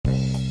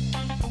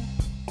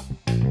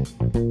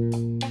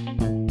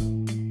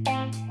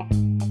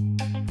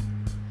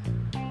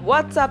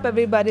What's up,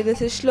 everybody?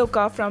 This is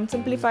Shloka from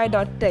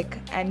Simplify.tech,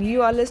 and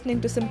you are listening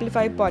to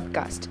Simplify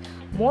Podcast.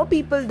 More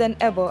people than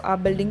ever are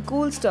building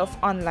cool stuff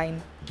online,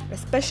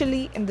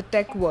 especially in the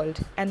tech world,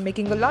 and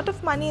making a lot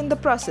of money in the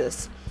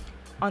process.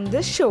 On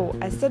this show,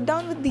 I sit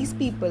down with these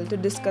people to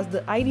discuss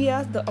the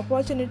ideas, the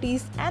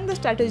opportunities, and the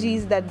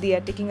strategies that they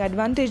are taking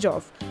advantage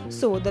of,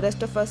 so the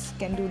rest of us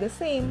can do the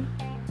same.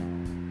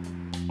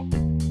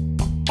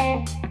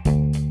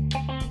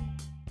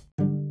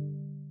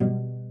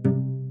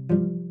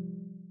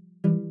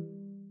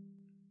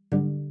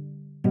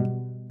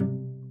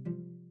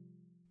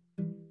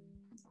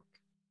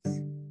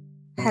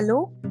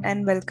 Hello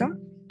and welcome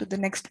to the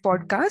next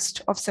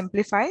podcast of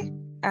Simplify.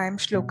 I am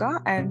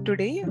Shloka and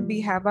today we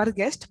have our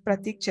guest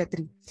Pratik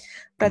Chetri.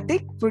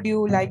 Pratik, would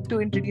you like to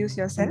introduce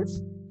yourself?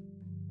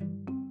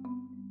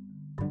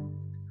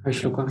 Hi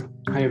Shloka.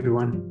 Hi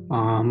everyone.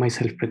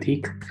 Myself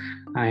Pratik.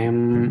 I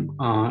am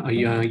a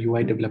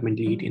UI development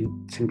lead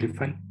in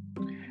Simplify,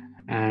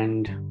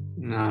 and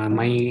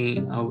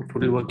my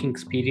total working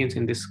experience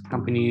in this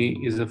company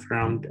is of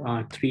around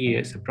 3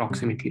 years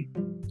approximately.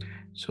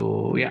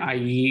 So yeah,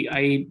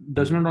 I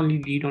does not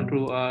only lead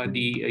onto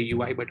the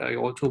UI, but I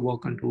also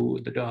work onto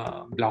the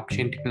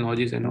blockchain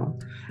technologies and all.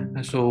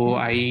 So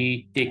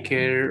I take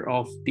care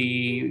of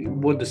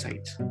both the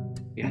sides.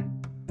 Yeah.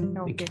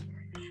 Okay.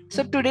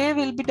 So today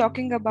we'll be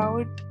talking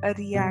about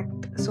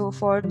React. So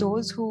for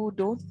those who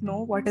don't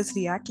know what is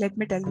React, let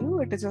me tell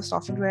you, it is a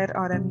software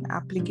or an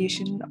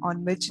application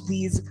on which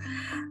these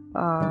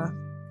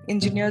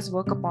engineers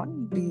work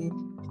upon, the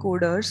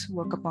coders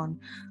work upon.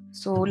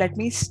 So let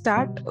me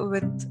start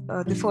with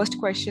the first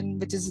question,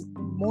 which is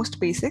most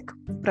basic.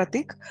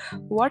 Pratik,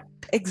 what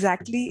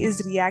exactly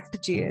is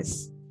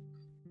React.js?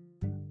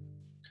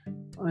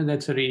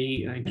 That's a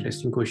really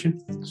interesting question.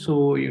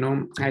 So,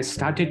 I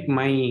started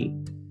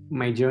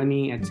my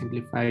journey at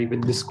Simplify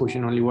with this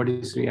question only: what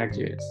is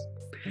React.js?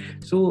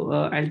 So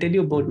I'll tell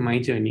you about my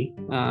journey.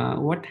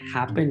 What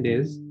happened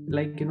is,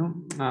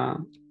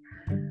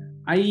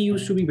 I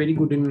used to be very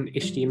good in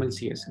HTML,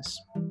 CSS.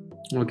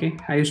 Okay,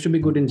 I used to be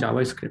good in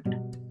JavaScript.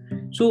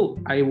 So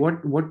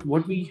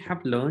what we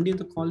have learned in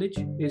the college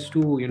is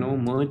to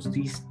merge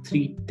these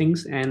three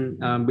things and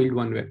build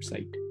one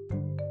website,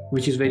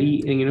 which is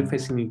very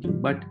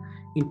fascinating. But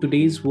in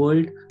today's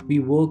world, we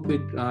work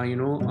with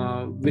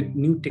with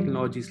new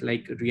technologies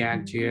like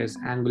React.js,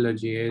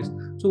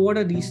 AngularJS. So what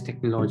are these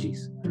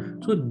technologies?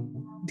 So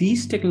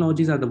these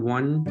technologies are the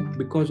one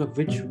because of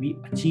which we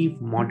achieve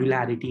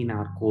modularity in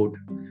our code.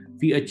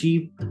 We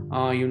achieve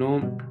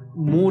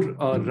more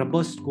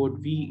robust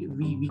code.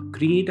 We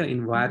create an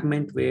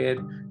environment where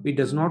we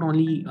does not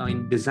only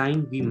in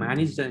design, we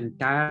manage the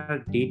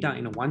entire data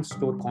in a one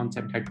store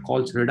concept that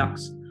calls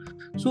Redux.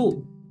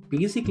 So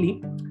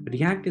basically,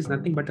 React is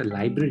nothing but a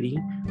library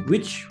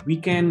which we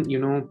can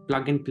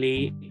plug and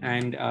play,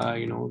 and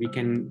we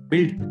can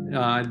build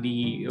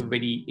the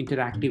very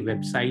interactive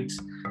websites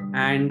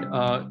and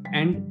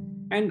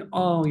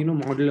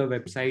modular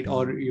website,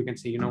 or you can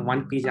say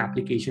one page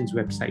applications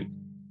website.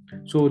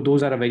 So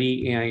those are a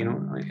very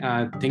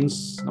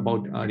things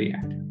about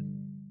React.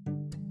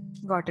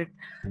 Got it.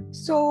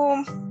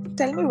 So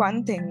tell me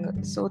one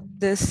thing. So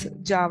this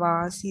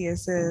Java,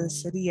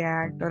 CSS,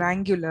 React or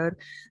Angular,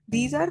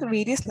 these are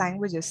various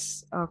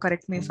languages.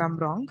 Correct me if I'm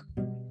wrong.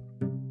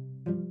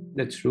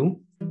 That's true.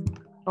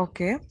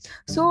 Okay.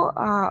 So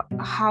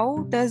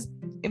how does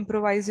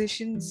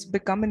improvisations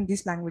become in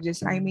these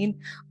languages? I mean,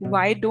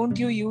 why don't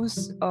you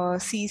use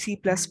C, C++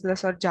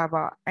 or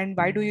Java? And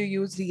why do you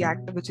use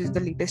React, which is the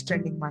latest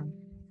trending one?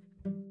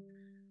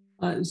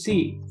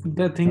 See,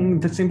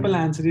 the simple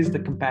answer is the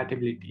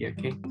compatibility.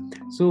 Okay,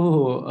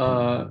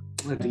 so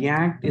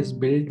React is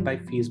built by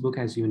Facebook,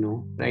 as you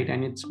know, right?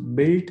 And it's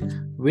built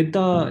with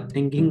the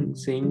thinking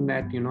saying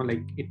that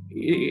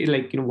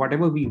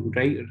whatever we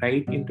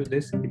write into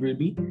this, it will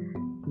be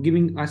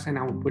giving us an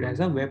output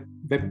as a web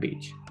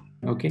page.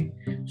 Okay,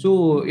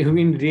 so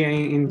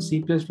in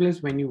C++,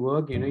 when you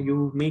work,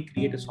 you may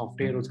create a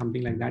software or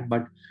something like that,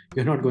 but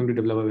you're not going to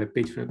develop a web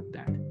page for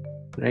that,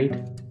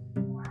 right?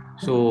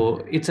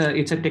 So it's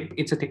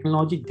a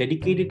technology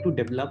dedicated to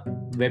develop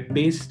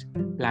web-based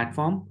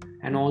platform,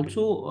 and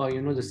also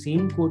the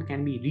same code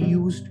can be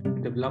reused to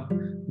develop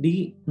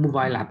the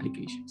mobile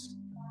applications.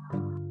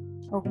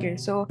 Okay,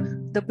 so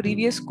the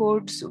previous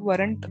codes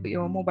weren't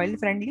mobile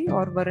friendly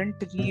or weren't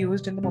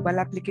reused in the mobile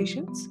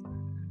applications?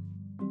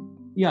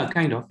 Yeah,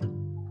 kind of.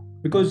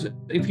 Because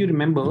if you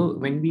remember,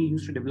 when we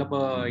used to develop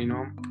a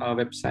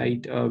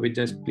website with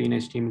just plain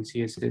HTML,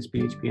 CSS,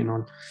 PHP and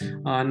all,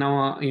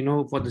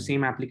 now for the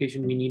same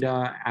application we need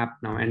a app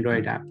now,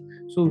 Android app.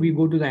 So we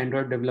go to the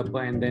Android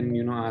developer and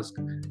then ask,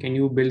 can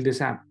you build this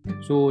app?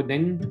 So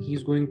then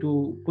he's going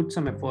to put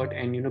some effort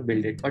and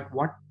build it. But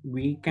what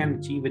we can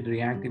achieve with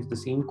React is the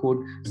same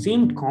code,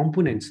 same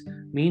components,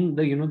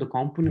 the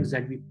components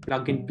that we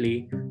plug and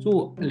play.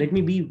 So let me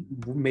be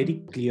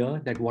very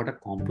clear that what are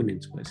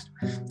components first.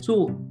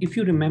 So if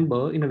you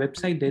remember, in a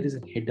website there is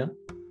a header,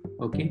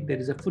 okay, there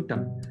is a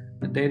footer,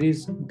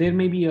 there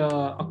may be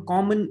a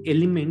common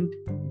element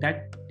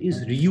that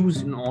is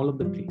reused in all of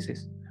the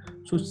places.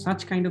 So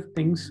such kind of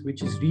things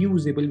which is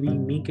reusable, we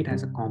make it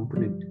as a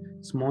component,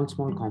 small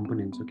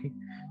components. Okay,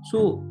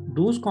 so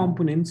those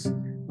components,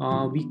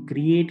 we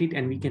create it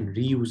and we can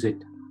reuse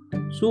it.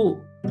 So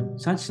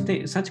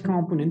such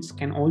components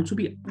can also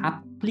be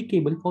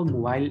applicable for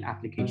mobile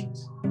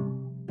applications.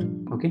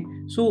 Okay,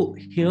 so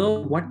here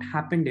what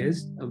happened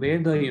is, where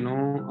the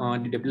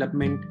the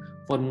development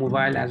for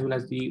mobile as well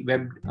as the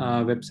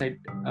website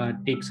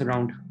takes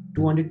around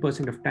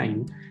 200% of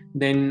time,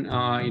 then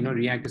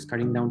React is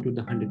cutting down to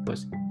the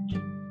 100%.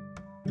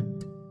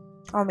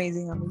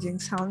 Amazing.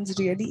 Sounds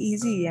really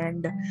easy,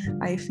 and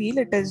I feel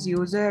it is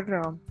user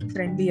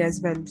friendly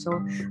as well.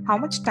 So how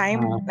much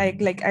time,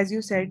 like as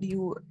you said,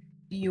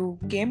 you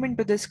came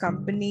into this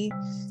company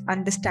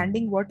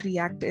understanding what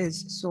React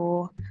is.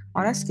 So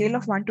on a scale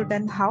of 1 to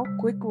 10, how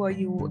quick were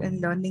you in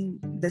learning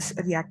this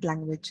React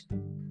language?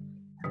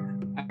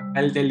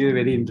 I'll tell you a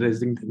very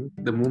interesting thing.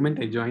 The moment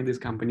I joined this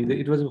company,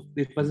 it was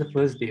the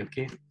first day.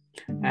 Okay,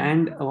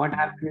 and what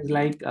happened is,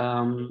 like,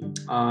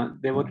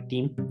 there were a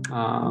team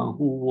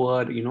who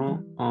were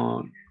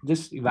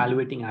just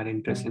evaluating our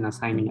interest and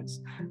assigning us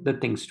the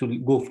things to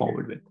go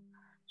forward with.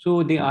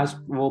 So they asked,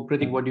 "Well,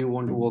 Pratik, what do you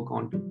want to work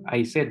on?"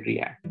 I said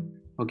React.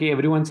 Okay,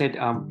 everyone said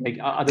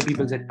other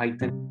people said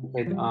Python,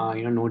 said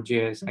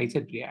Node.js. I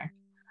said React.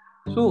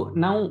 So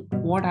now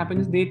what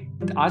happened is, they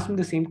asked me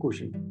the same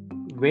question: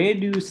 where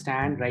do you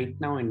stand right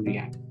now in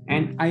React?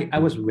 And I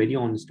was very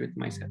honest with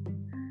myself.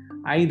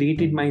 I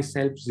rated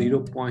myself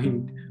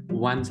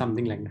 0.1,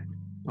 something like that.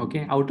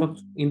 Okay, out of,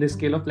 in the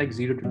scale of like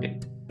 0 to 10,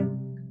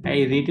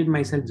 I rated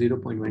myself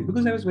 0.1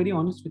 because I was very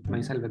honest with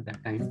myself at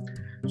that time.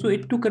 So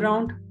it took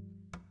around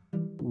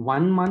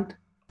 1 month,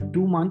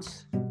 2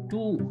 months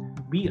to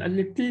be a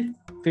little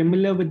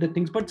familiar with the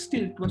things, but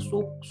still it was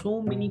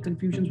so many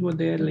confusions were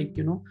there, like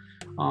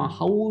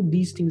how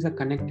these things are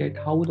connected,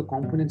 how the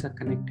components are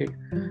connected.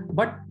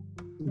 But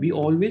we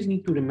always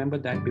need to remember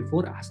that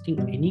before asking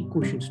any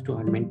questions to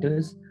our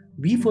mentors,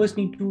 we first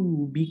need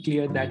to be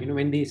clear that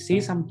when they say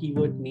some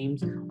keyword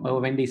names, or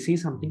when they say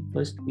something,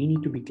 first we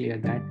need to be clear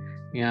that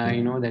I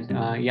know at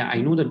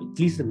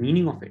least the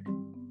meaning of it.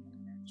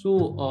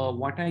 So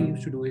what I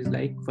used to do is,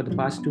 like, for the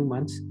past 2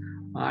 months,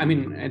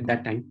 at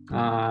that time,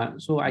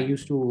 so I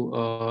used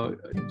to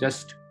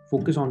just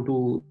focus on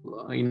to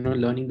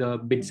learning the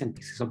bits and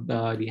pieces of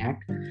the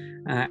React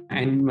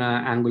and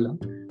Angular.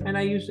 And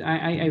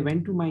I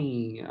went to my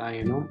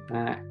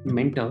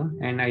mentor,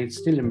 and I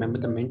still remember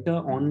the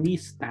mentor only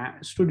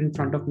stood in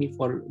front of me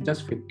for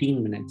just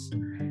 15 minutes.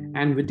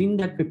 And within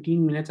that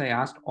 15 minutes, I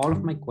asked all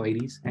of my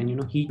queries, and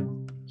he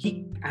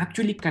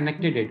actually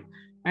connected it.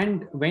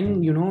 And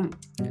when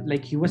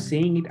like he was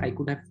saying it, I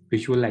could have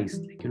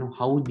visualized, like,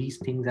 how these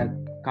things are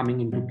coming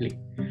into play.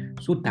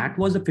 So that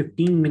was the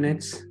 15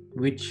 minutes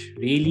which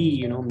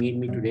really made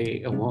me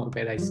today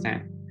where I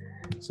stand.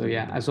 So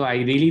yeah, so I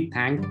really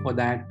thank for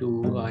that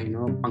to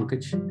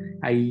Pankaj.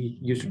 I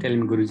used to tell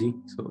him Guruji.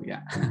 So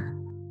yeah.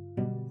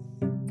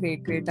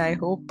 Great. I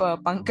hope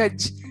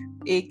Pankaj,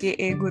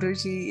 aka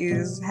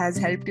Guruji, has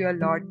helped you a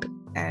lot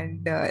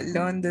and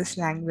learn this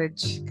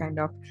language kind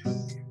of.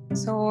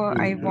 So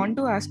I want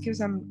to ask you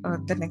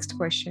the next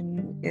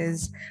question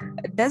is,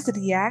 does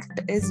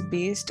React is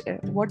based,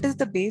 what is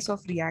the base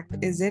of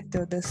React? Is it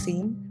the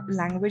same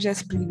language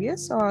as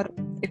previous, or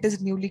it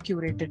is newly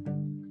curated?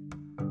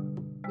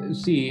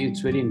 See, it's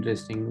very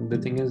interesting. The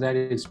thing is that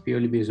it's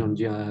purely based on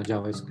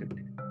JavaScript.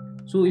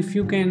 So if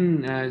you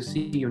can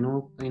see,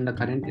 in the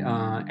current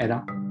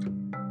era,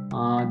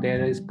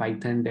 there is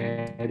Python,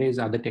 there is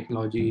other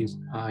technologies,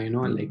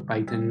 like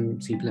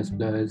Python, C++,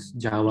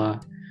 Java.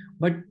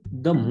 But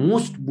the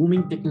most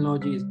booming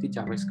technology is the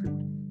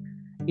JavaScript.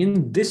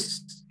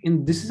 This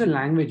is a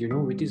language,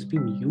 which is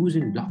being used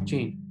in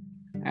blockchain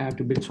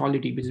to build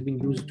Solidity, which is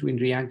being used in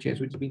React.js,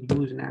 which is being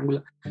used in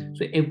Angular.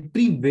 So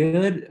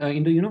everywhere,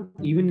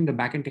 even in the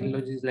backend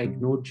technologies like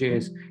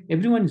Node.js,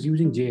 everyone is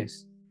using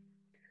JS.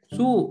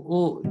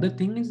 So the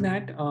thing is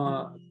that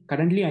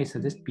currently I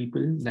suggest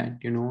people that,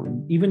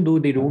 even though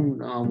they don't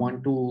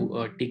want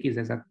to take it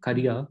as a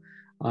career,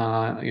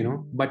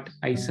 but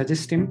I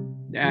suggest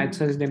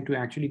them to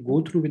actually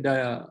go through with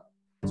the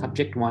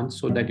subject once,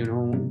 so that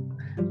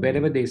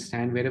wherever they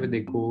stand, wherever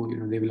they go,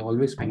 they will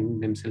always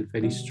find themselves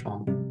very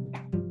strong.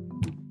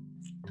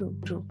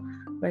 True,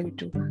 very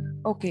true.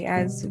 Okay,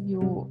 as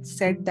you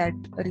said that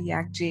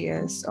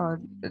React.js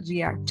or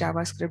React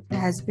JavaScript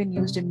has been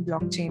used in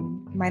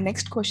blockchain, my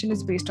next question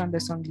is based on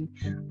this only.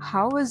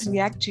 How is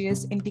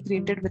React.js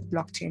integrated with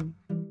blockchain?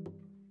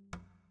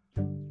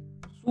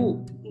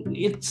 So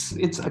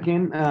it's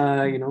again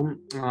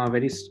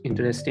very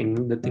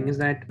interesting. The thing is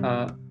that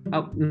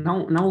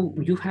now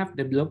you have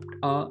developed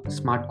a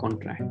smart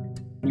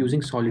contract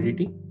using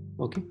Solidity.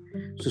 Okay,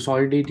 so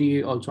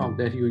Solidity also out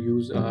there, you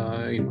use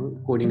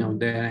coding out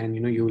there, and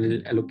you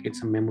will allocate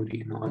some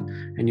memory and all,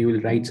 and you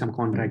will write some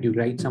contract. You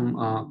write some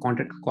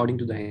contract according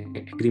to the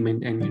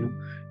agreement, and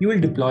you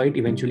will deploy it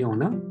eventually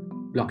on a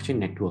blockchain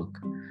network.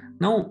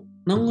 Now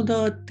Now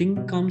the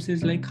thing comes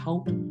is like,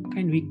 how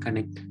can we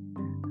connect,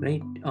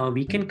 right?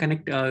 We can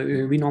connect.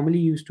 We normally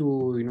used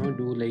to,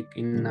 do like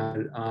in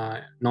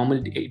our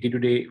normal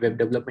day-to-day web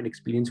development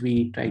experience,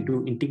 we try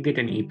to integrate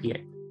an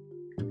API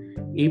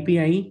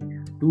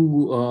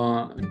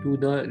to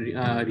the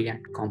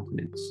React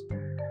components,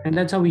 and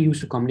that's how we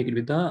used to communicate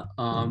with the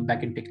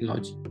backend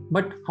technology.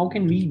 But how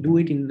can we do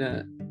it in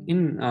the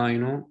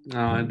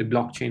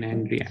blockchain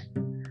and React?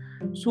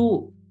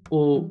 So,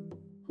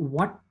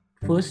 what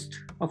first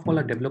of all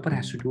a developer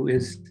has to do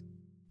is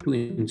to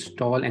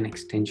install an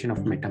extension of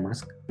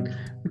MetaMask,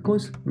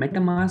 because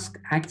MetaMask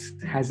acts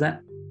as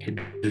a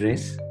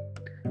address,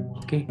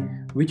 okay,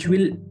 which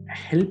will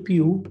help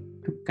you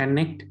to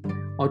connect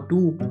or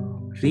to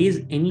raise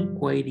any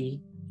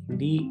query in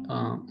the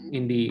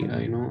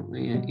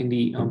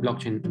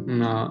blockchain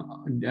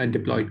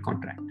deployed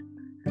contract.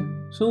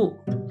 So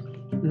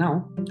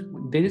now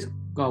there is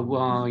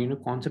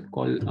concept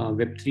called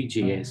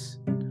Web3.js.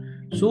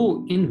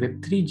 So in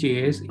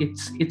Web3.js,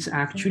 it's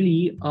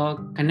actually a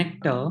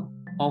connector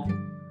of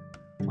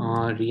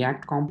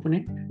React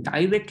component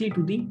directly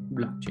to the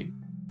blockchain.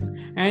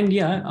 And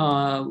yeah,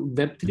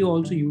 Web3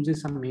 also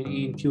uses some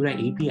Infura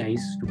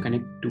APIs to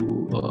connect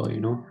to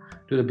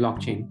the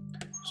blockchain.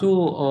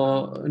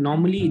 So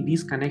normally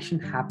these connection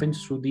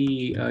happens through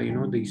the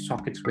the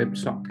sockets, web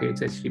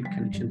sockets, HTTP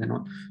connections and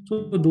all.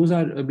 So those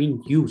are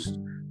being used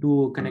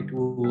to connect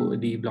to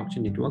the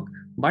blockchain network.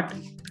 But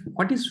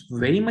what is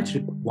very much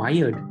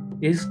required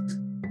is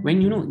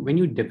when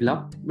you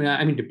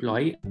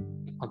deploy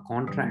a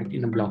contract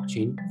in a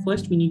blockchain,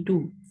 first we need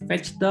to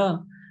fetch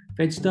the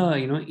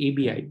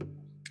ABI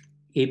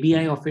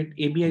of it.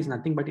 ABI is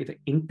nothing but it's an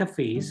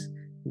interface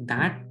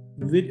that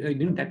will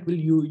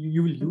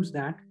you will use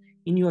that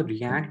in your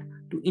React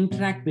to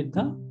interact with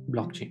the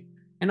blockchain.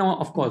 And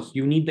of course,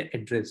 you need the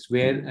address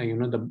where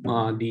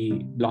the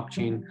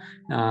blockchain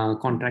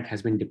contract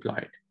has been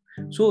deployed.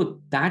 So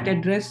that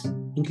address,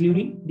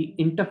 including the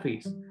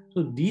interface.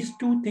 So these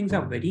two things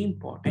are very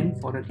important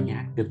for a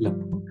React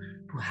developer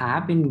to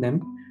have in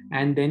them.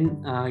 And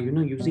then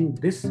using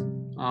this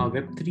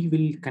Web3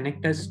 will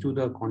connect us to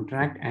the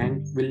contract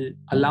and will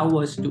allow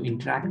us to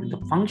interact with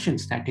the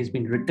functions that has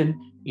been written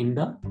in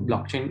the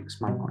blockchain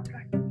smart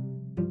contract.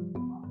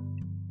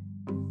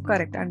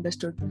 Correct,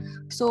 understood.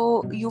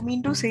 So you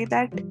mean to say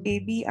that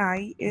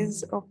ABI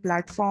is a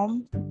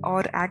platform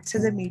or acts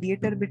as a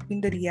mediator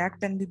between the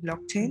React and the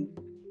blockchain?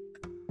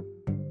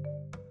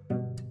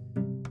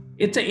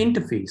 It's an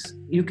interface.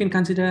 You can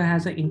consider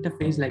as an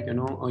interface, like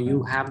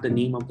you have the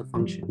name of the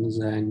functions,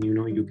 and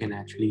you can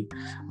actually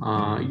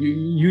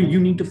you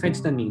need to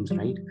fetch the names,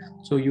 right?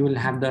 So you will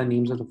have the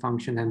names of the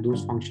function, and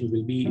those functions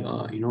will be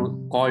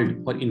called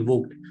or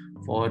invoked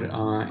for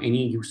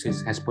any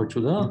uses as per to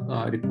the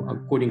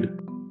coding.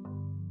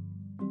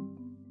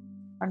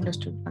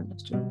 Understood.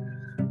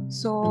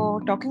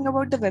 So talking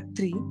about the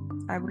Web3,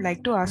 I would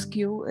like to ask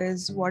you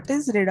is what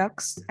is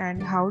Redux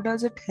and how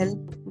does it help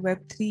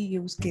Web3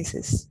 use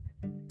cases?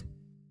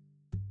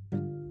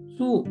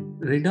 So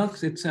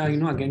Redux, it's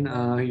again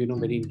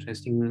very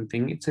interesting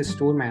thing. It's a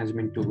store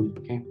management tool.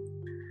 Okay,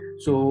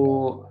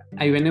 so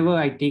whenever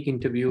I take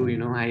interview,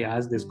 I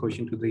ask this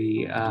question to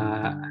the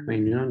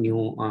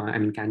new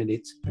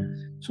candidates.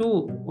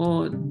 So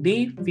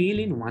they fail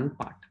in one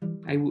part.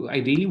 I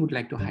really would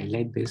like to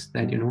highlight this,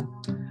 that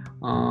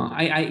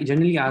I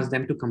generally ask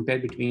them to compare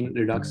between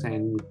Redux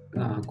and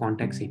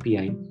Context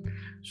API.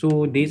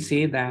 So they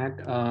say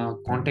that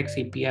Context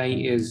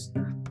API is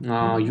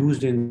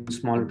used in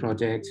smaller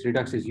projects,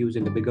 Redux is used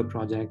in the bigger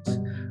projects.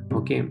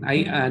 Okay,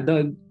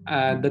 the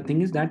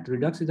thing is that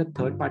Redux is a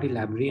third-party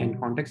library and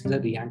Context is a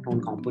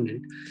React-owned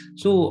component.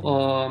 So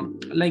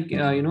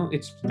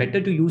it's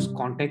better to use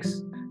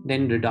Context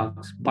than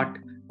Redux, but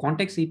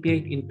Context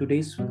API in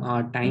today's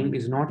time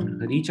is not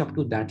reach up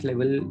to that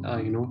level,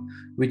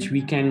 which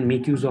we can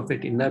make use of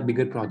it in the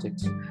bigger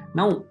projects.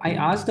 Now, I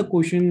asked the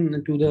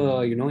question to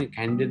the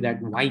candidate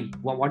that why,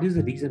 what is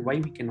the reason why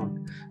we cannot?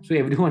 So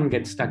everyone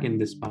gets stuck in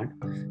this part.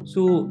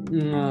 So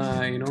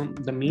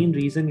the main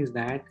reason is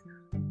that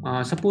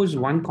suppose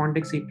one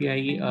Context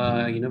API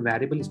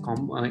variable is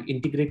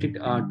integrated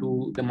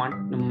to the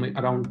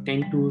around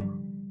 10 to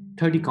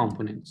 30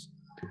 components.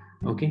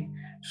 Okay,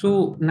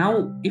 so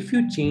now if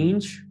you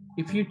change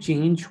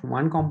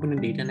one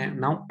component data,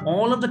 now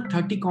all of the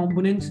 30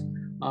 components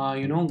are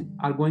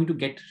going to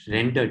get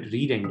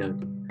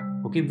re-rendered.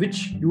 Okay,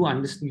 which you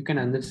can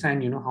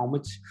understand how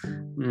much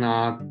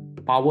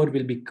power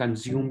will be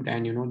consumed,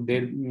 and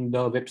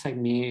the website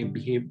may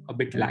behave a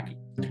bit laggy.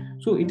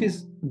 So it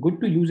is good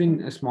to use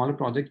in smaller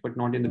projects but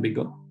not in the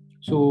bigger.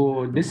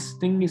 So this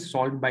thing is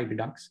solved by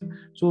Redux.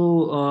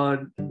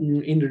 So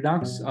in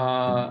Redux,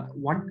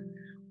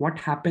 what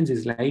happens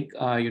is like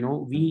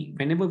we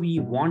whenever we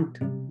want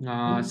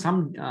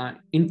some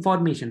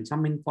information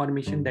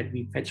that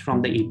we fetch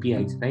from the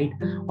APIs, right,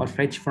 or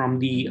fetch from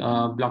the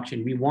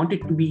blockchain, we want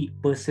it to be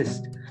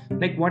persist.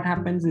 Like what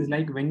happens is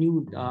like when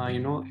you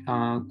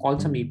call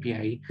some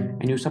API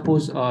and you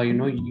suppose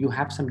you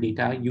have some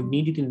data, you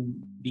need it in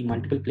the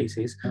multiple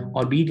places,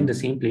 or be it in the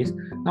same place.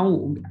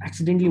 Now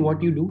accidentally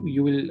what you do,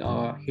 you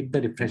will hit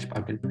the refresh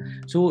button.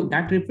 So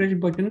that refresh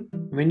button,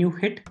 when you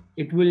hit,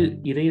 it will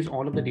erase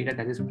all of the data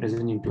that is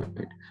present into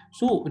it.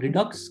 So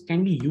Redux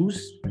can be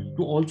used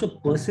to also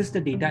persist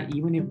the data,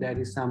 even if there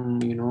is some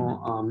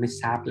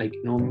mishap, like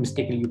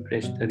mistakenly you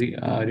pressed the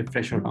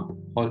refresh or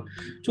all.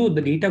 So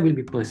the data will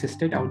be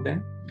persisted out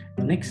there.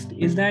 Next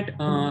is that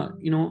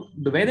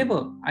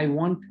wherever I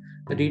want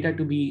the data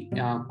to be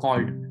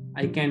called,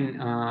 I can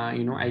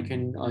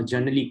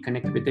generally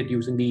connect with it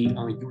using the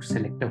use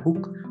selector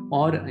hook,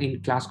 or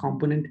in class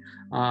component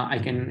I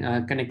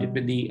can connect it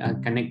with the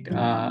connect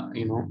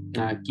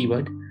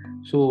keyword.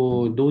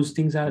 So those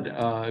things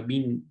are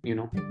being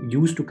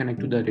used to connect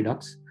to the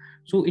Redux.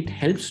 So it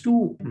helps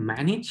to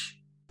manage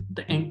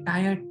the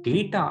entire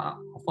data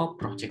of a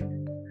project.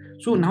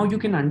 So now you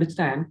can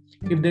understand,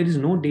 if there is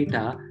no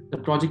data, the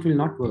project will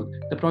not work,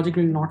 the project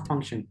will not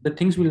function, the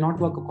things will not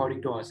work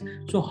according to us.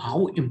 So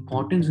how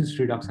important is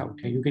Redux out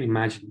here? You can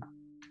imagine.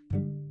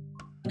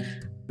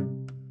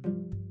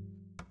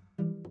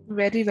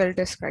 Very well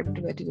described,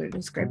 very well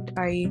described.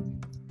 I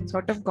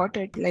sort of got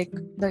it. Like,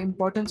 the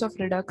importance of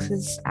Redux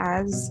is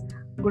as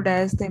good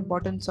as the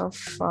importance of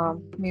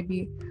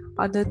maybe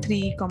other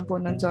three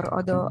components or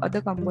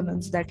other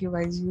components that you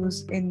guys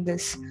use in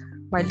this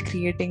while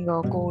creating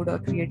a code or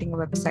creating a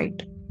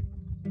website.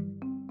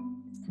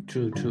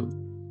 True.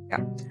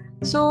 Yeah.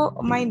 So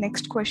my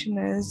next question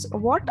is,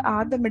 what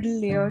are the middle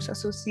layers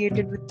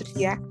associated with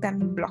React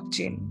and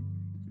blockchain?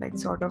 Like,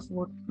 sort of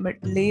what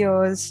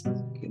layers,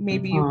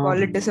 maybe you call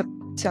it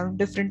some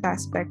different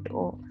aspect,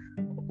 or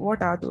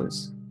what are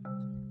those?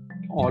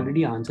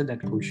 Already answered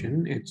that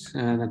question. It's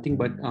nothing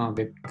but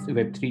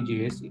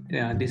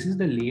Web3.js. This is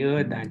the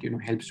layer that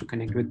helps to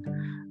connect with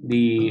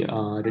the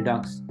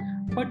Redux.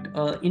 But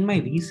in my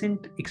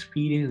recent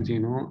experience,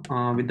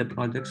 with the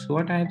projects,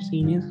 what I have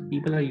seen is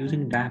people are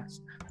using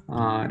DApps,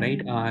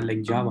 right?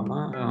 Like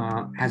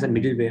Java has a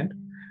middleware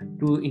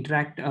to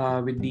interact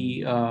with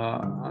the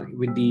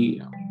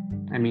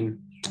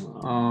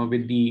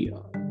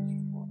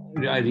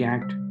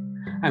React.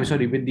 I'm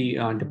sorry, with the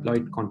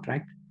deployed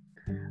contract.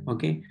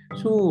 Okay,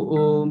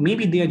 so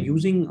maybe they are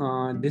using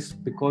this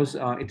because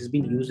it has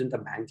been used in the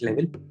bank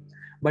level.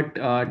 But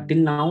till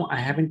now, I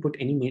haven't put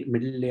any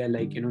middle layer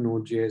like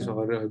Node.js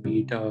or be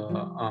it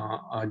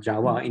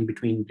Java in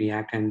between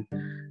React and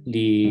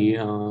the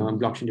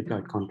blockchain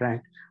deployed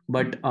contract.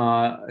 But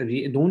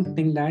don't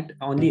think that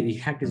only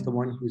React is the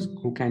one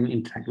who can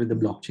interact with the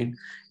blockchain.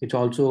 It's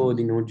also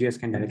the Node.js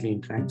can directly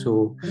interact.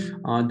 So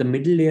the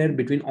middle layer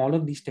between all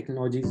of these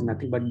technologies is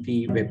nothing but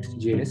the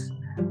Web3.js,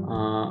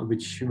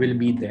 which will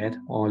be there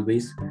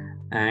always.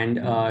 And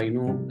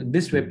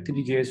this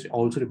Web3.js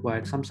also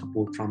required some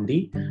support from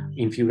the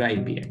Infura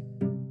API.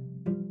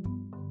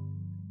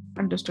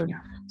 Understood.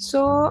 Yeah.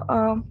 So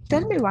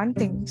tell me one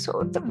thing.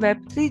 So the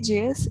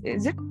Web3.js,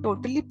 is it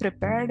totally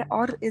prepared,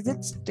 or is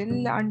it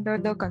still under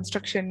the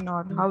construction,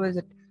 or how is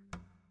it?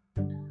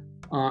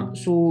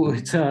 So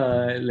it's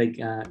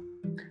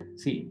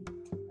see.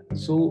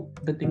 So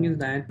the thing is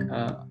that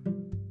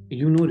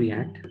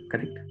React,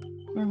 correct?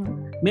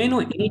 Mm-hmm. May I know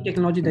any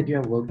technology that you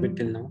have worked with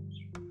till now?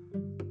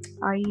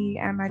 I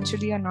am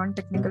actually a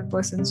non-technical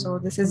person, so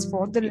this is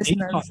for the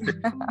listeners.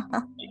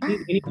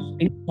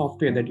 Any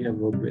software that you have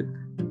worked with?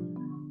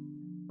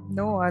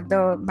 No,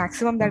 the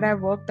maximum that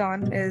I've worked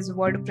on is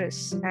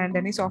WordPress, and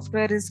any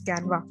software is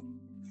Canva.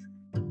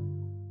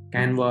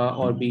 Canva,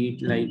 or be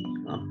it like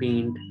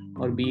Paint,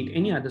 or be it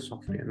any other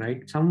software,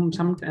 right?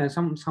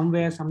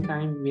 Somewhere,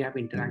 sometime we have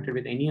interacted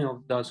with any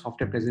of the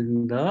software present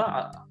in the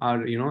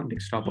our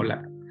desktop or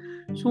laptop.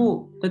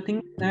 So the thing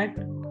is that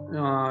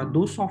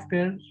those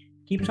software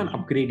keeps on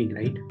upgrading,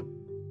 right?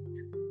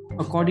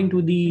 According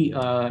to the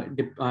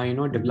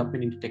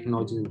development into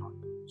technologies and all.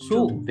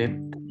 So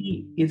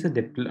Web3 is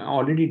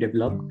already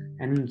developed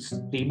and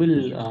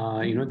stable.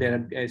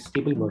 There are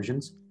stable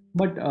versions,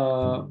 but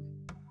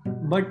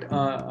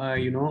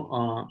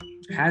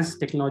as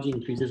technology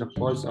increases, of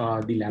course,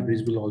 the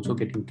libraries will also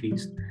get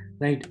increased,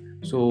 right?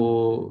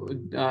 So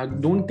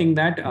don't think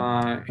that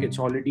it's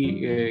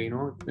already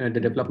the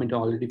development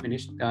already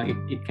finished.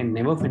 It can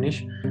never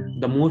finish.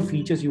 The more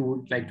features you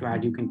would like to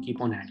add, you can keep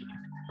on adding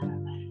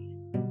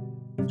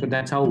it. So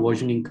that's how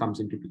versioning comes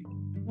into play.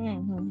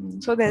 Mm-hmm.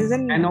 So there's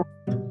and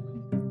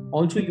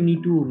also you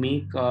need to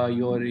make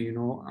your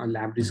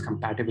libraries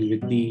compatible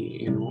with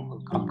the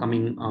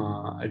upcoming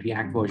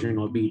React version,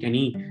 or be it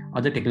any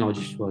other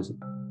technology version.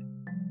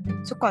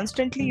 So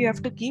constantly you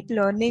have to keep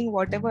learning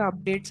whatever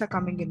updates are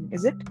coming in,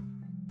 is it?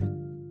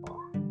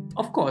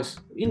 Of course,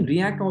 in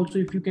React also,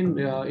 if you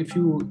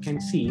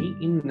can see,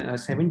 in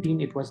 17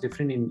 it was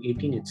different, in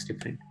 18 it's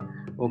different.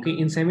 Okay,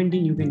 in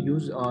 17 you can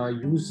use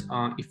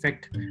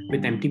effect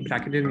with empty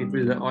bracket and it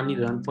will only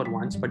run for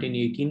once. But in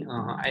 18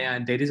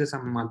 there is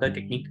some other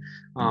technique,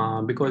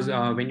 because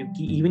when you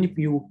even if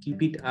you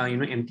keep it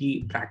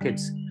empty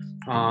brackets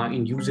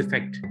in use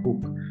effect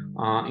hook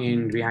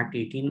in React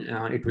 18,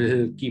 it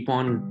will keep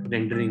on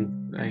rendering,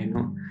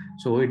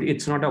 so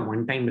it's not a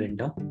one-time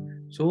render.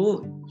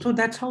 So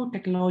that's how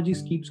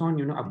technologies keeps on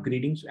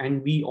upgrading,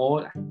 and we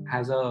all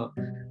as a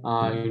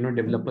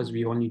developers,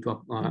 we all need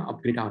to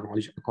upgrade our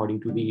knowledge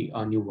according to the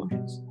new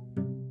versions.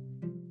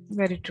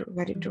 Very true,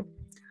 very true.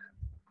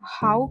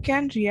 How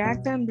can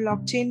React and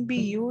blockchain be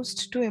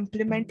used to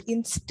implement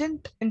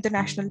instant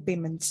international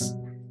payments?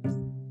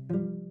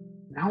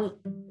 Now,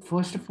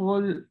 first of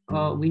all,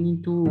 we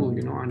need to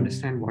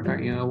understand what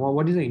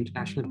is an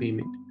international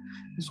payment.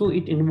 So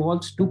it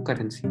involves two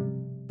currency,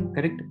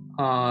 correct?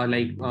 I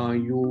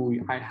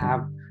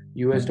have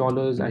US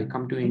dollars, I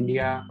come to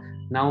India.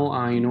 Now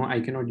I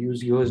cannot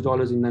use US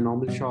dollars in the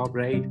normal shop,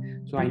 right?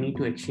 So I need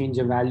to exchange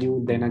a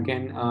value, then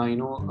again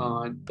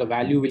the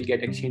value will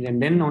get exchanged, and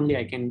then only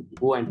I can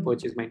go and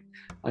purchase my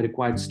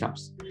required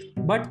stuffs.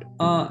 But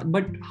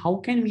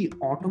how can we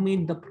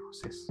automate the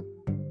process?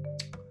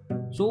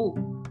 So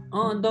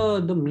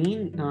the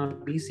main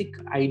basic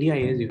idea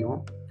is,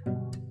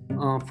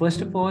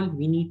 first of all,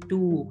 we need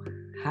to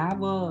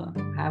have a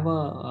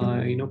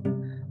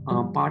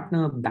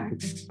partner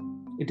banks.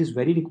 It is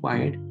very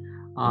required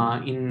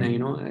in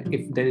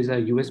if there is a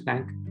US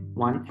bank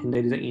one and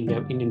there is a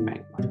Indian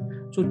bank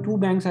one. So two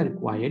banks are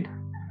required.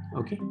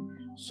 Okay.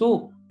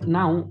 So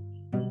now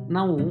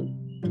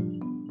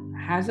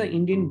as an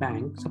Indian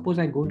bank, suppose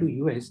I go to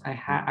US,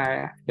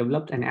 I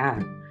developed an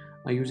app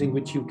using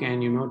which you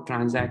can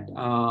transact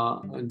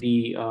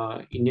the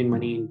Indian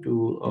money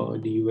into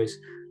the US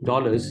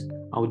dollars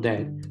out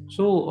there.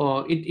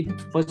 So it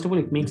first of all,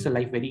 it makes the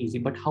life very easy.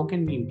 But how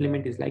can we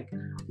implement is like,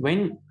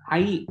 when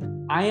I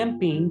am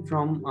paying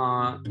from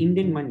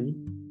Indian money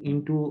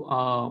into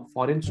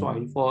foreign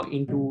soil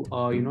into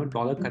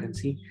dollar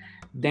currency,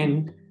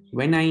 then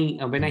when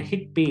I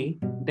hit pay,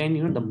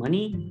 then the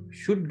money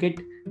should get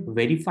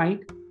verified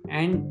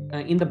and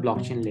in the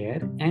blockchain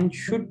layer and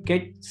should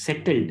get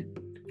settled.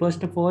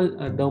 First of all,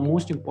 the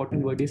most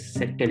important word is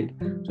settled.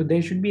 So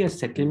there should be a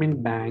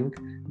settlement bank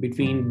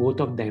between both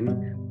of them,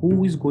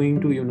 who is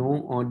going to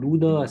do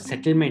the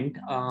settlement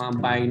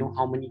by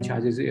how many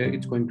charges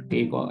it's going to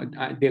take, or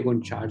they're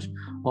going to charge,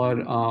 or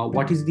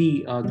what is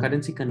the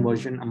currency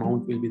conversion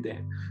amount will be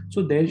there.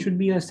 So there should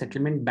be a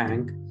settlement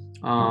bank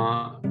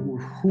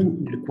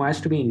who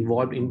requires to be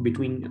involved in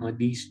between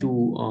these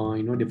two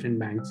different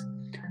banks.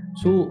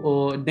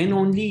 So then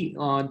only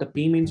the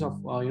payments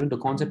of the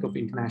concept of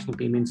international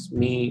payments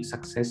may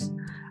success.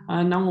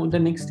 Now the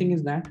next thing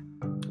is that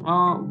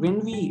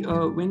when we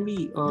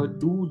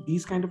do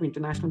these kind of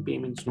international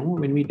payments,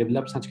 when we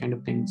develop such kind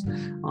of things,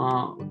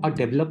 a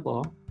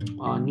developer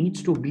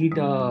needs to be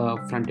the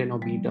front end or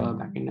be the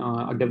back end.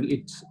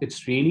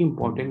 It's really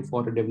important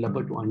for a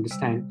developer to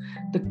understand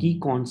the key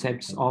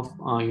concepts of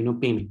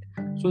payment.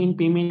 So in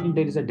payment,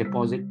 there is a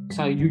deposit.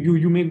 So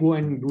you may go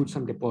and do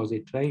some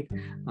deposit, right?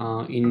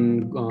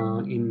 In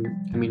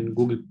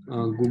Google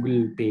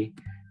Pay,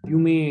 you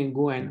may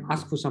go and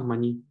ask for some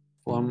money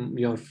from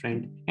your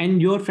friend,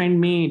 and your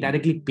friend may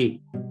directly pay,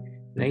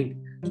 right?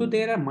 So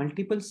there are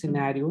multiple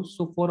scenarios.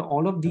 So for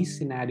all of these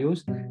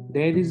scenarios,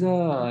 there is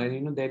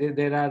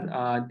there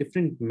are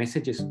different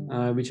messages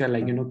which are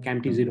like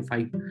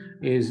CAMT05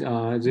 is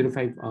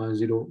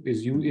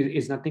 050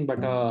 is nothing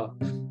but a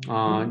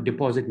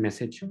deposit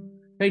message,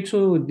 right?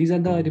 So these are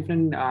the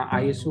different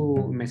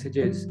ISO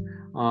messages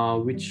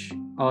which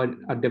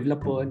a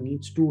developer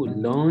needs to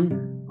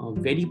learn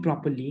very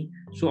properly.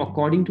 So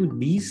according to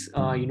these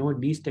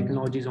these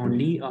technologies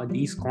only,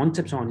 these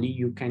concepts only,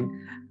 you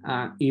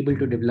are able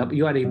to develop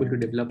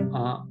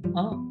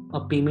a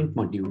payment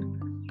module.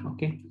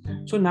 Okay.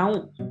 So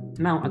now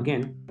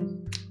again,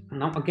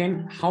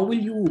 how will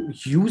you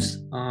use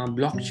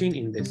blockchain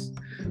in this?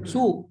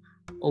 So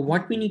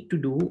what we need to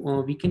do,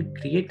 we can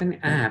create an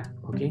app.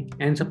 Okay.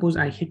 And suppose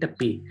I hit a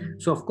pay.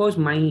 So of course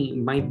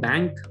my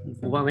bank,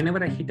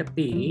 whenever I hit a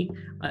pay,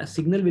 a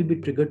signal will be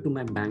triggered to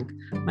my bank.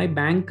 My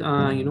bank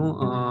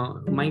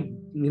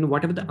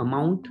whatever the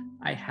amount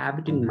I have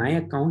it in my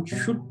account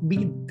should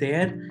be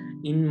there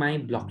in my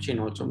blockchain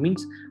also.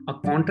 Means a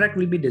contract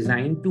will be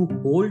designed to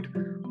hold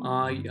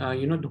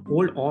to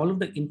hold all of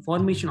the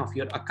information of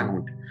your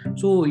account.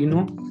 So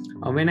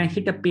when I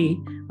hit a pay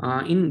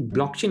in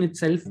blockchain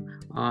itself,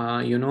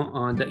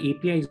 the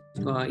APIs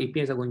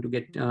are going to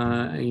get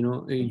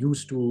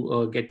used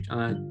to get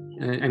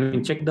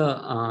check the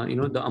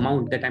the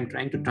amount that I'm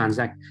trying to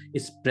transact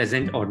is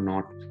present or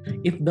not.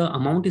 If the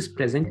amount is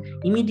present,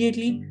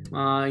 immediately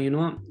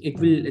it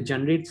will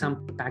generate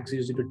some tax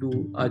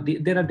 002.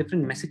 There are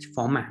different message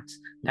formats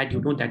that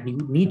that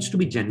needs to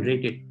be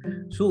generated.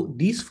 So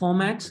these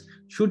formats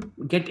should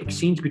get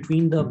exchanged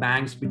between the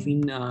banks,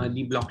 between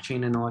the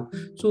blockchain and all.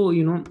 So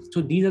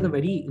so these are the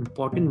very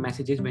important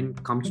messages when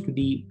it comes to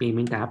the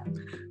payment app.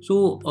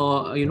 So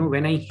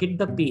when I hit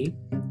the pay,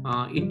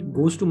 it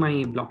goes to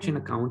my blockchain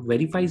account,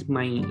 verifies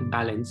my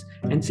balance,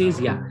 and says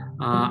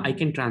I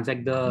can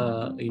transact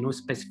the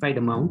specified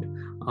amount.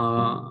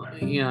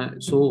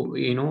 So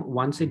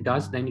once it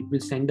does, then it will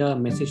send a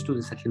message to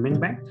the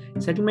settlement bank.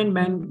 Settlement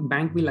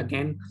bank will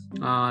again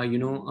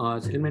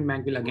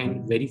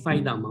verify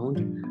the amount.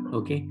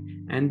 Okay.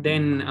 and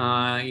then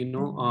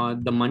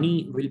the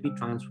money will be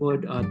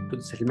transferred to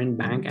the settlement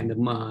bank, and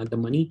the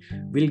money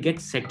will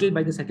get settled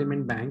by the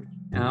settlement bank.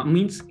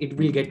 Means it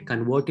will get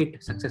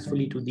converted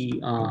successfully to the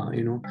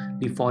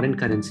the foreign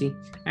currency,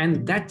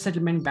 and that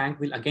settlement bank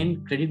will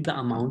again credit the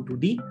amount to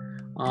the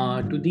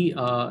to the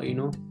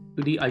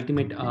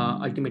ultimate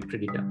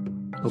creditor.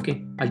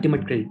 Okay,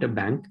 ultimate creditor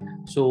bank.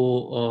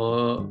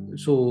 So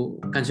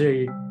consider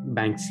it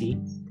bank C.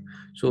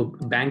 So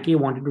bank A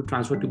wanted to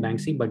transfer to bank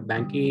C, but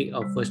bank A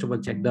first of all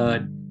checked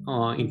the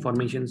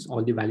informations,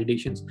 all the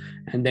validations,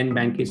 and then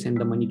bank A sent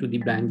the money to the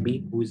bank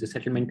B, who is the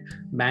settlement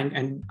bank,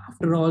 and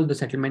after all the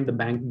settlement, the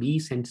bank B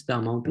sends the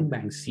amount to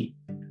bank C.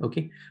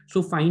 Okay,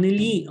 so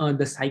finally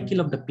the cycle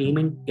of the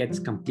payment gets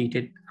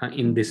completed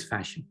in this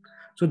fashion.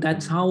 So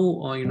that's how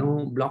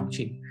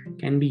blockchain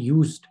can be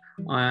used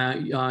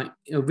with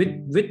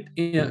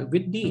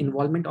the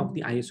involvement of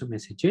the ISO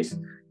messages,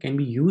 can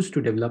be used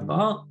to develop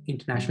a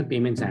international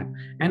payments app.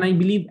 And I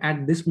believe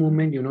at this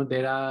moment,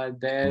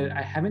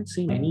 I haven't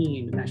seen any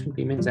international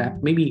payments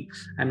app. Maybe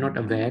I'm not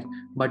aware,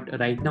 but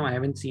right now I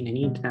haven't seen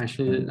any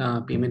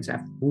international payments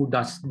app who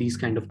does these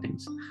kind of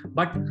things.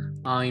 But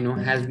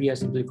as we are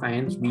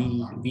Simplifyers,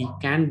 we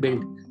can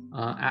build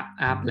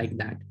app like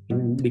that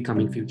in the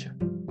coming future.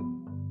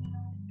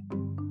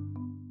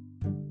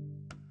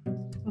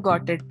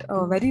 Got it.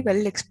 Very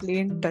well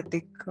explained,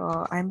 Pratik.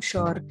 I'm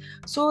sure.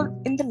 So,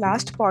 in the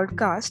last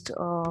podcast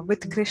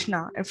with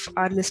Krishna, if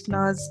our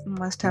listeners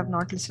must have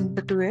not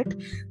listened to it,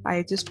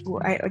 I just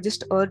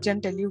urge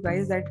and tell you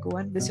guys that go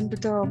and listen to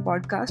the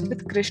podcast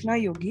with Krishna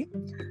Yogi.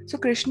 So,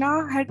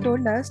 Krishna had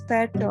told us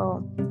that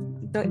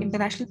the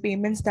international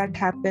payments that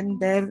happen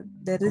there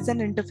is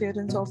an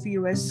interference of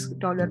US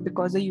dollar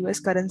because the US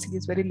currency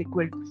is very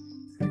liquid.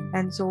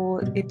 And so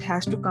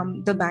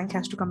the bank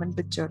has to come in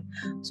picture.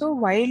 So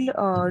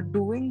while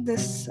doing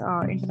this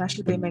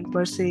international payment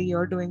per se,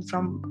 you're doing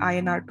from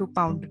INR to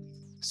pound.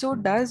 So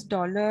does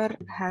dollar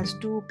has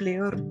to play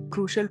a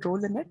crucial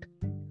role in it?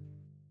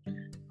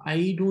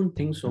 I don't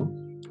think so.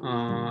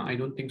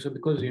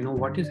 Because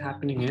what is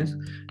happening is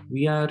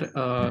we are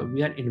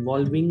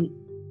involving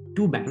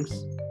two banks,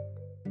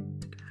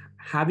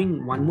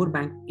 having one more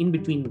bank in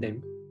between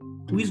them,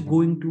 who is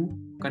going to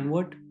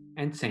convert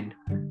and send,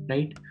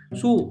 right?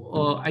 So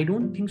I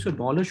don't think so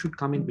dollar should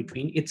come in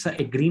between. It's an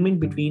agreement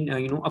between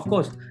of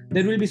course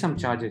there will be some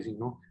charges,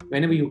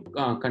 whenever you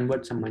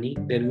convert some money,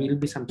 there will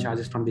be some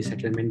charges from the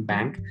settlement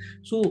bank.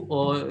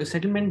 So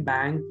settlement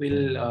bank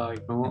will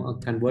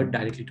convert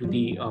directly to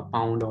the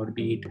pound, or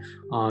be it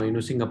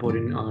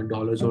Singaporean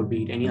dollars, or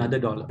be it any other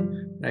dollar,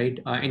 right?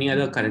 Any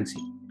other currency,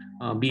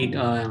 be it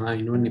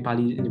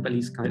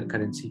Nepalese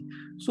currency.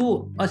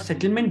 So a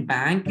settlement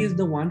bank is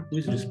the one who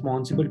is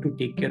responsible to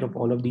take care of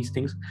all of these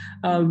things.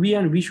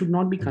 We should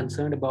not be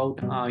concerned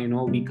about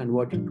we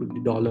convert it to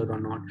the dollar or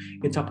not.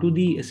 It's up to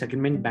the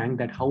settlement bank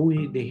that how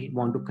they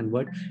want to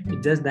convert.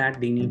 It's just that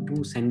they need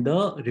to send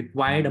the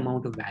required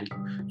amount of value.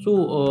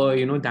 So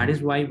that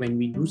is why when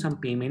we do some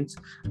payments,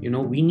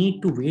 we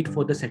need to wait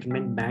for the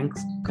settlement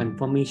bank's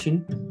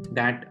confirmation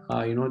that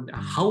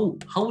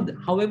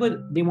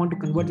however they want to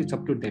convert, it's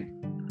up to them.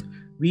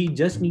 We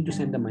just need to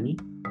send the money.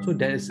 So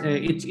there's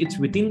it's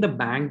within the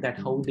bank that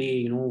how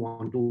they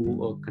want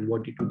to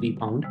convert it to the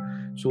pound.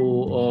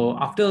 So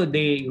after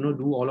they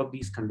do all of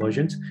these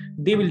conversions,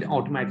 they will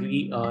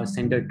automatically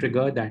send a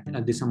trigger that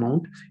this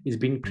amount is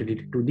being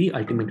credited to the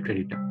ultimate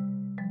creditor.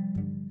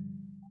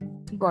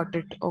 Got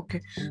it.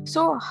 Okay.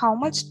 So how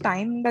much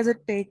time does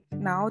it take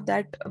now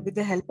that with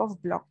the help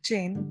of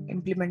blockchain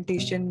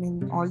implementation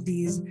in all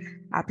these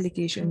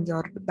applications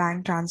or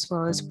bank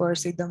transfers per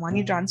se, the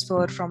money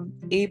transfer from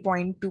A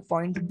point to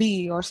point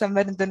B or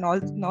somewhere in the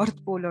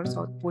North Pole or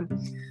South Pole,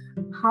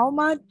 how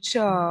much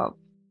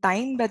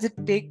time does it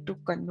take to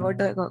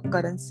convert a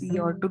currency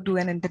or to do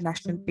an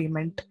international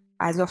payment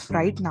as of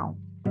right now?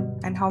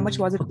 And how much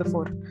was it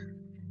before?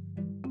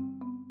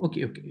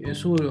 Okay.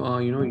 So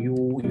you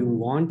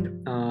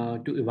want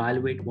to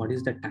evaluate what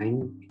is the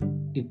time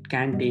it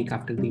can take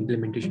after the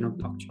implementation of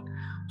blockchain.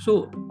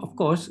 So of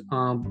course,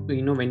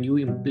 when you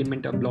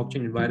implement a blockchain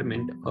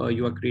environment,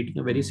 you are creating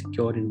a very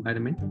secure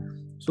environment.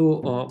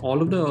 So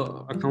all of the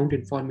account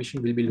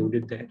information will be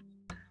loaded there.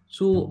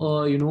 So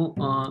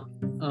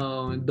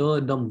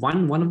the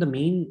one of the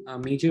main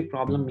major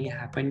problem may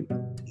happen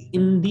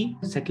in the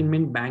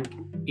settlement bank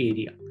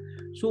area.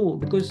 So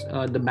because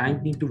the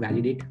bank need to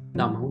validate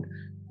the amount,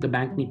 the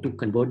bank need to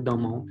convert the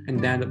amount, and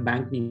then the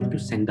bank need to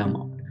send the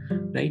amount,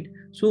 right?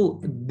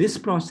 So this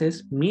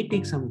process may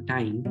take some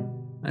time,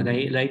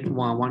 right?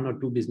 1 or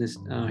 2 business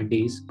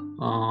days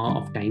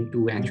of time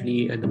to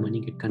actually the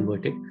money get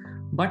converted.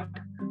 But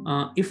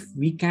if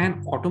we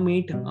can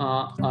automate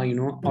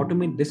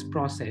this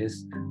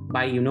process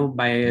by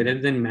rather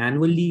than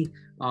manually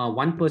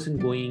one person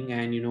going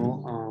and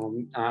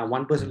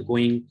one person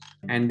going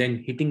and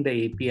then hitting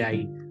the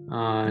API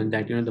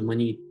that the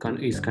money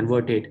is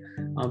converted,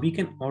 we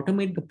can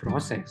automate the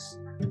process,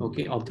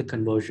 okay, of the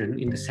conversion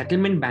in the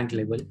settlement bank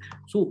level.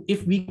 So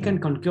if we can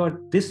concur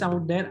this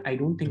out there, I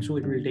don't think so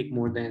it will take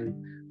more than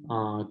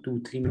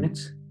 2-3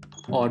 minutes.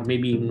 or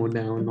maybe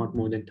not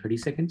more than 30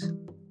 seconds.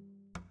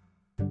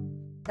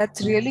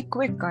 That's really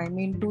quick. I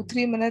mean,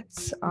 2-3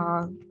 minutes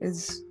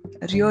is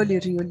really,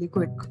 really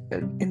quick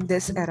in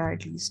this era,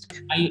 at least.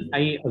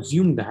 I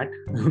assume that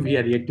we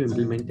are yet to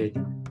implement it.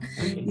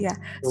 Okay. Yeah.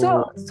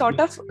 So sort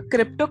of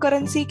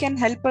cryptocurrency can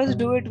help us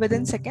do it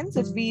within seconds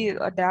if we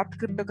adapt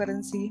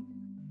cryptocurrency.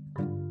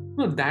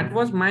 No, that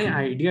was my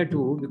idea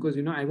too, because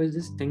I was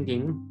just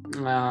thinking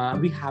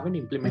we haven't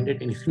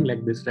implemented anything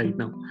like this right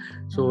now.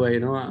 So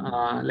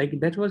like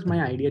that was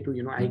my idea too.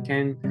 I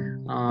can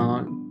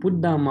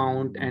put the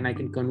amount and I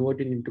can convert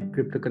it into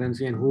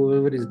cryptocurrency, and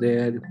whoever is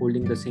there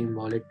holding the same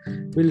wallet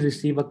will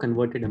receive a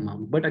converted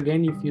amount. But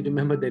again, if you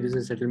remember, there is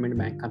a settlement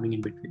bank coming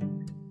in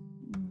between.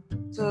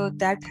 So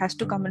that has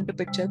to come into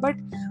picture. But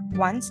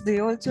once they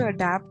also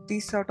adapt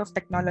these sort of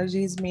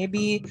technologies,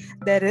 maybe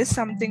there is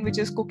something which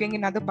is cooking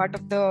in other part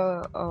of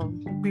the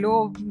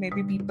globe.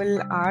 Maybe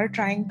people are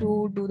trying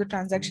to do the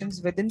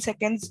transactions within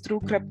seconds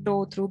through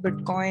crypto, through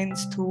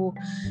bitcoins, through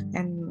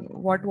and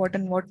what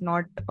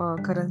not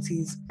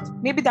currencies.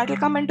 Maybe that will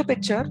come into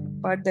picture,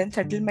 but then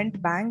settlement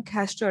bank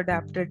has to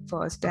adapt it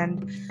first.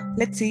 And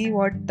let's see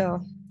what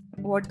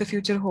the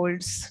future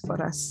holds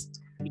for us.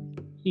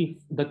 See,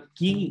 the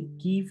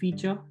key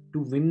feature to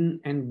win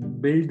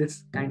and build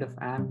this kind of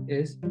app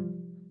is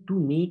to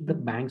make the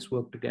banks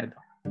work together.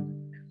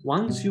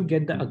 Once you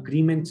get the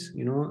agreements,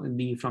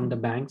 from the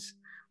banks,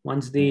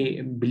 once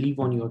they believe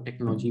on your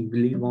technology,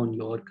 believe on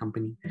your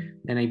company,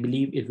 then I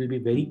believe it will be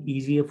very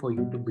easier for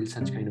you to build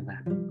such kind of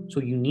app. So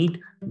you need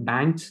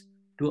banks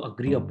to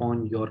agree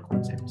upon your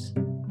concepts.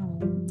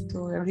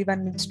 So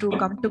everyone needs to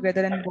come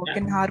together and work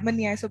in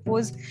harmony. I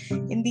suppose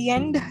in the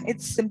end,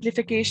 its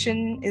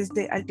simplification is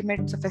the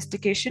ultimate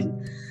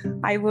sophistication.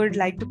 I would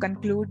like to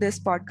conclude this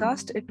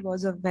podcast. It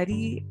was a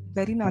very,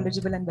 very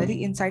knowledgeable and very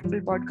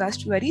insightful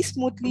podcast, very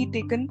smoothly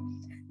taken,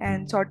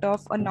 and sort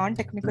of a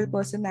non-technical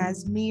person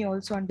as me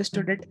also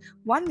understood it.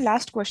 One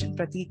last question,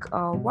 Prateek.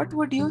 What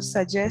would you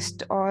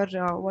suggest, or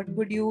what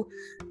would you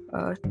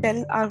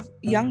tell our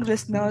young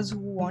listeners who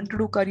want to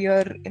do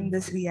career in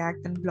this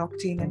React and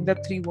blockchain and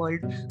Web3 world?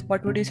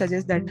 What would you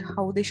suggest that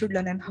how they should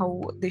learn and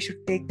how they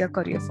should take their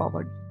career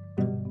forward?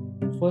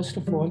 First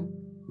of all,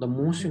 the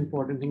most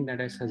important thing that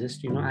I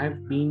suggest,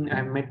 I've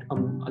met a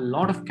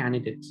lot of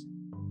candidates.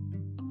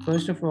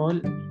 First of all,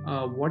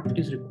 what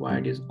is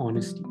required is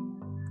honesty.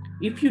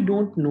 If you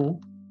don't know,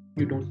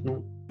 you don't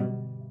know.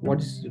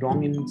 What is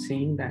wrong in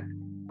saying that?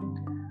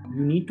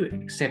 You need to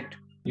accept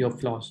your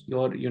flaws,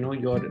 your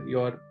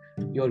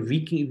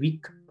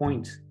weak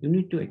points. You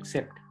need to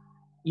accept.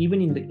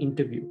 Even in the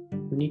interview,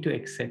 you need to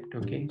accept,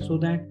 okay, so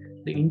that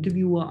the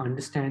interviewer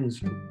understands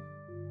you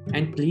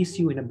and place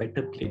you in a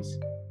better place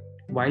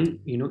while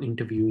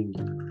interviewing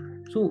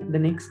you. So the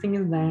next thing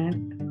is that,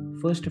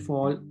 first of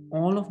all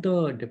of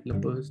the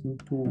developers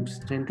need to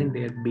strengthen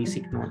their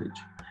basic knowledge.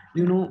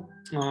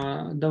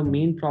 The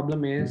main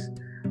problem is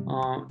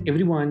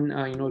everyone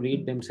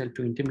rate themselves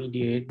to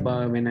intermediate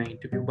when I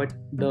interview, but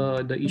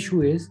the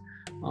issue is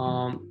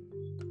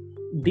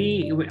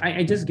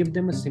I just give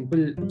them a simple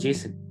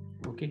JSON,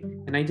 okay,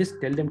 and I just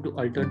tell them to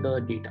alter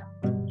the data.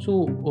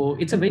 So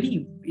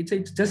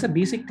it's just a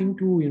basic thing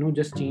to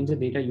just change the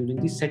data using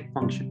the set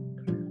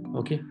function,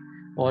 okay,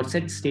 or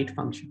set state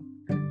function.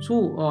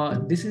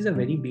 So this is a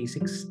very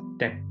basic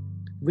step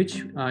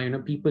which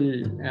people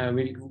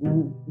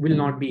will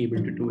not be able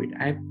to do it.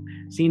 I've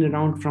seen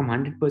around from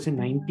 100%,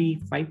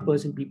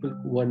 95% people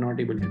who are not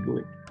able to do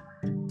it.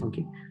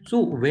 Okay, so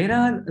where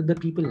are the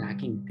people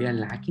lacking? They are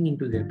lacking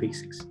into their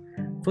basics.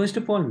 First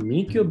of all,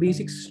 make your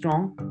basics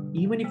strong.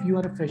 Even if you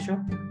are a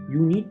fresher, you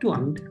need to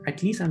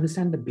at least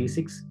understand the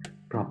basics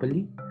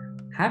properly.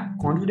 Have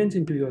confidence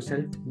into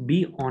yourself.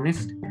 Be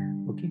honest,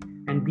 okay,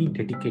 and be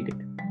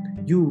dedicated.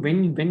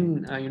 When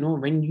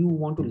you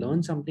want to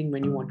learn something,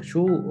 when you want to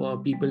show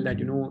people that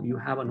you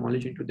have a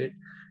knowledge into that,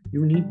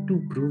 you need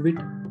to prove it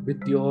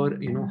with your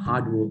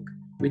hard work,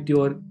 with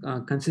your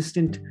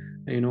consistently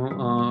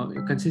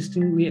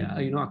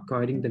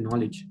acquiring the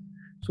knowledge.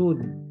 So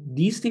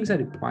these things are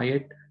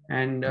required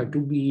and to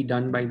be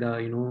done by the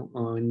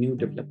new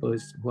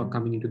developers who are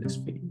coming into this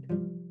field.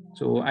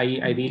 So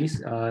I really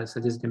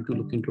suggest them to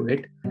look into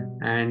it,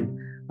 and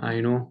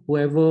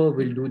whoever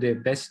will do their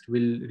best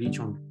will reach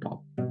on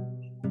top.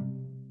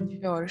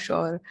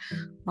 Sure.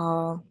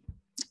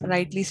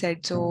 Rightly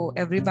said. So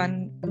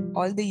everyone,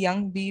 all the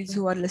young bees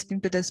who are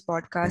listening to this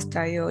podcast,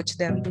 I urge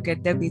them to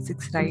get their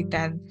basics right,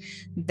 and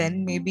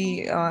then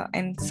maybe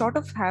and sort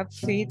of have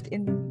faith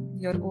in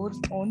your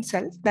own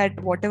self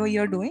that whatever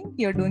you're doing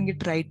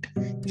it right.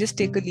 Just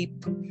take a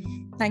leap.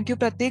 Thank you,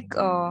 Prateek.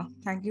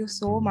 Thank you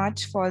so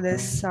much for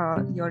this,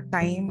 your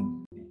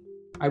time.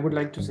 I would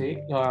like to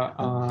say,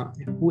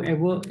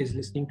 whoever is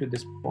listening to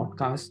this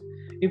podcast,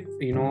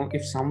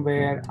 if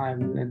somewhere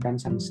I've done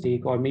some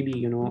mistake, or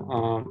maybe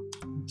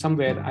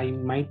somewhere I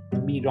might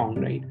be wrong,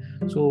 right?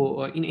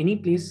 So in any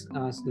place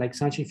like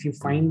such, if you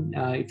find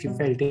if you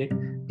felt it,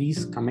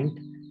 please comment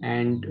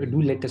and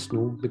do let us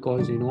know,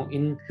 because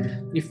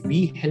if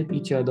we help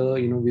each other,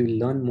 we will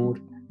learn more,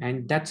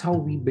 and that's how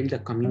we build a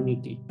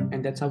community,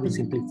 and that's how we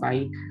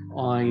simplify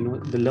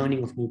the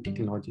learning of new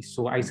technologies.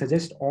 So I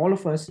suggest all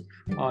of us,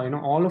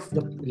 all of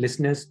the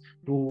listeners,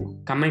 to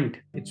comment.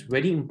 It's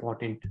very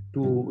important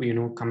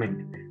to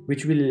comment,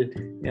 which will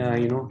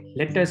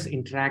let us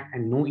interact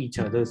and know each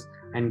others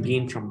and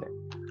gain from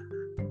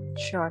them.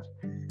 Sure.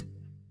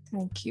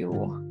 Thank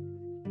you.